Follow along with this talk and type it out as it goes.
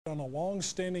On a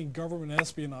long-standing government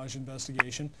espionage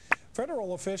investigation,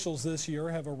 federal officials this year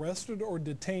have arrested or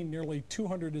detained nearly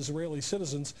 200 Israeli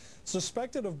citizens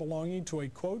suspected of belonging to a,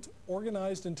 quote,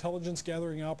 organized intelligence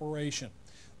gathering operation.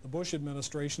 The Bush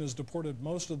administration has deported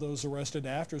most of those arrested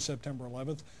after September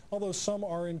 11th, although some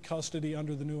are in custody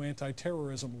under the new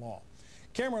anti-terrorism law.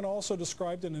 Cameron also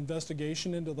described an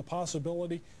investigation into the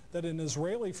possibility that an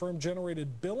Israeli firm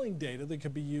generated billing data that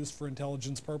could be used for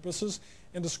intelligence purposes,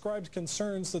 and described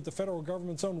concerns that the federal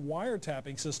government's own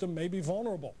wiretapping system may be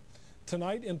vulnerable.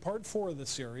 Tonight, in part 4 of this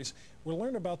series, we'll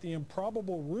learn about the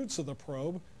improbable roots of the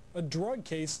probe, a drug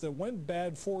case that went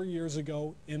bad 4 years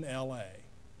ago in L.A.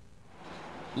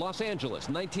 Los Angeles,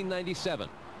 1997.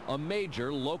 A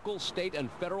major local, state, and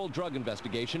federal drug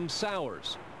investigation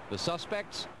sours. The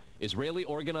suspects? Israeli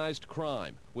organized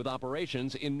crime, with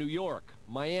operations in New York,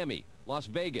 Miami, Las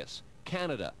Vegas,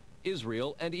 Canada,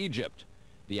 Israel, and Egypt.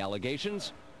 The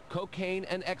allegations? Cocaine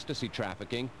and ecstasy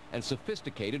trafficking and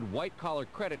sophisticated white-collar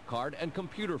credit card and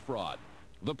computer fraud.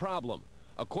 The problem?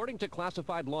 According to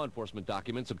classified law enforcement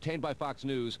documents obtained by Fox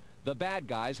News, the bad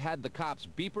guys had the cops'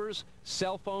 beepers,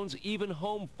 cell phones, even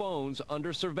home phones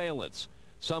under surveillance.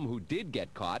 Some who did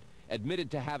get caught admitted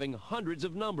to having hundreds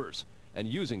of numbers and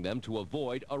using them to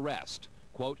avoid arrest.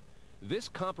 Quote, this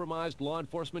compromised law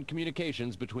enforcement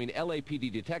communications between LAPD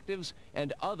detectives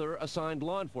and other assigned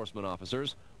law enforcement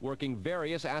officers working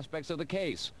various aspects of the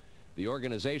case. The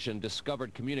organization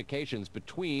discovered communications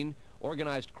between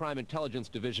Organized Crime Intelligence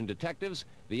Division detectives,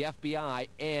 the FBI,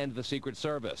 and the Secret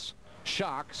Service.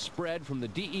 Shock spread from the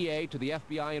DEA to the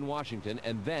FBI in Washington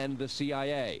and then the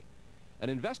CIA. An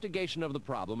investigation of the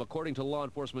problem, according to law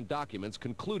enforcement documents,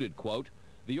 concluded, quote,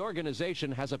 the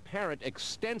organization has apparent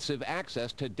extensive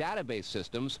access to database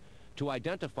systems to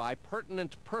identify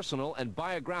pertinent personal and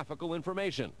biographical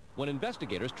information. When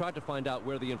investigators tried to find out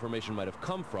where the information might have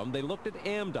come from, they looked at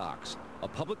Amdocs, a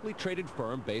publicly traded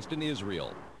firm based in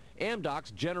Israel.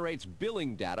 Amdocs generates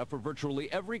billing data for virtually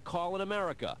every call in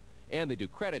America, and they do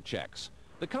credit checks.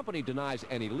 The company denies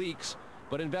any leaks,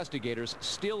 but investigators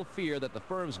still fear that the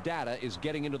firm's data is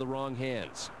getting into the wrong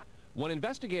hands. When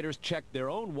investigators checked their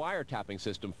own wiretapping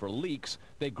system for leaks,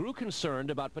 they grew concerned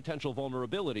about potential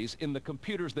vulnerabilities in the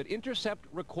computers that intercept,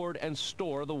 record, and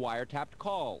store the wiretapped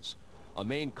calls. A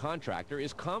main contractor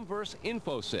is Comverse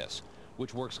Infosys,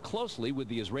 which works closely with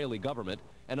the Israeli government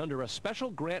and under a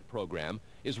special grant program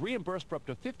is reimbursed for up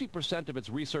to 50% of its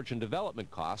research and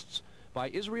development costs by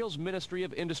Israel's Ministry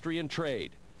of Industry and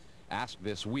Trade. Asked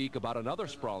this week about another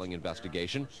sprawling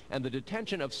investigation and the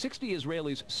detention of 60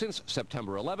 Israelis since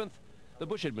September 11th, the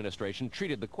Bush administration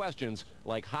treated the questions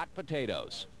like hot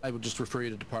potatoes. I would just refer you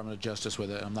to the Department of Justice with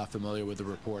it. I'm not familiar with the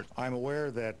report. I'm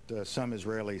aware that some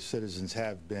Israeli citizens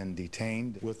have been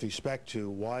detained. With respect to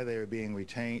why they are being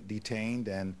detained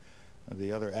and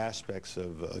the other aspects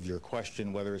of your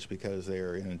question, whether it's because they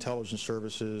are in intelligence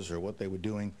services or what they were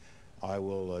doing, I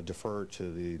will defer to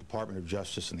the Department of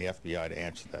Justice and the FBI to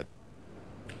answer that.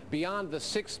 Beyond the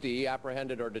 60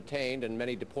 apprehended or detained and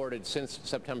many deported since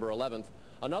September 11th,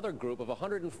 another group of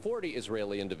 140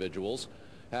 Israeli individuals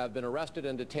have been arrested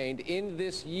and detained in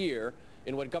this year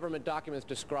in what government documents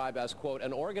describe as, quote,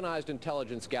 an organized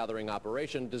intelligence gathering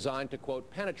operation designed to, quote,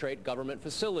 penetrate government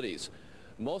facilities.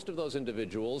 Most of those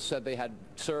individuals said they had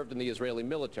served in the Israeli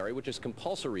military, which is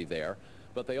compulsory there,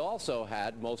 but they also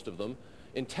had, most of them,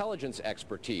 intelligence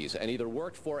expertise and either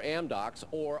worked for Amdocs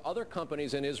or other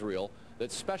companies in Israel that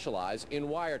specialize in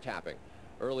wiretapping.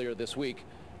 Earlier this week,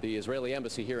 the Israeli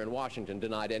embassy here in Washington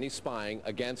denied any spying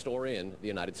against or in the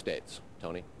United States.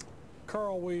 Tony?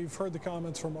 Carl, we've heard the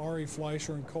comments from Ari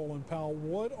Fleischer and Colin Powell.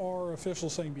 What are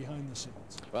officials saying behind the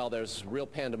scenes? Well, there's real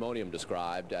pandemonium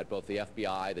described at both the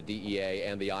FBI, the DEA,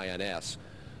 and the INS.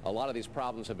 A lot of these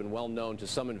problems have been well known to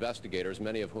some investigators,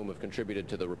 many of whom have contributed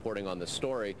to the reporting on this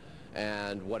story.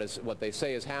 And what they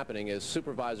say is happening is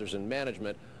supervisors and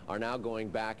management are now going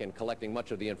back and collecting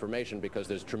much of the information because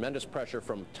there's tremendous pressure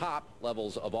from top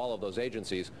levels of all of those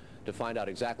agencies to find out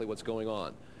exactly what's going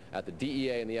on. At the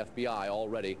DEA and the FBI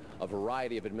already, a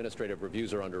variety of administrative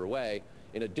reviews are underway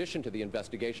in addition to the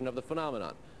investigation of the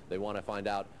phenomenon. They want to find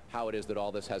out how it is that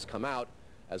all this has come out,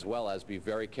 as well as be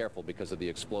very careful because of the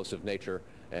explosive nature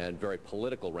and very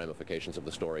political ramifications of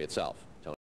the story itself.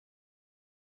 Tony?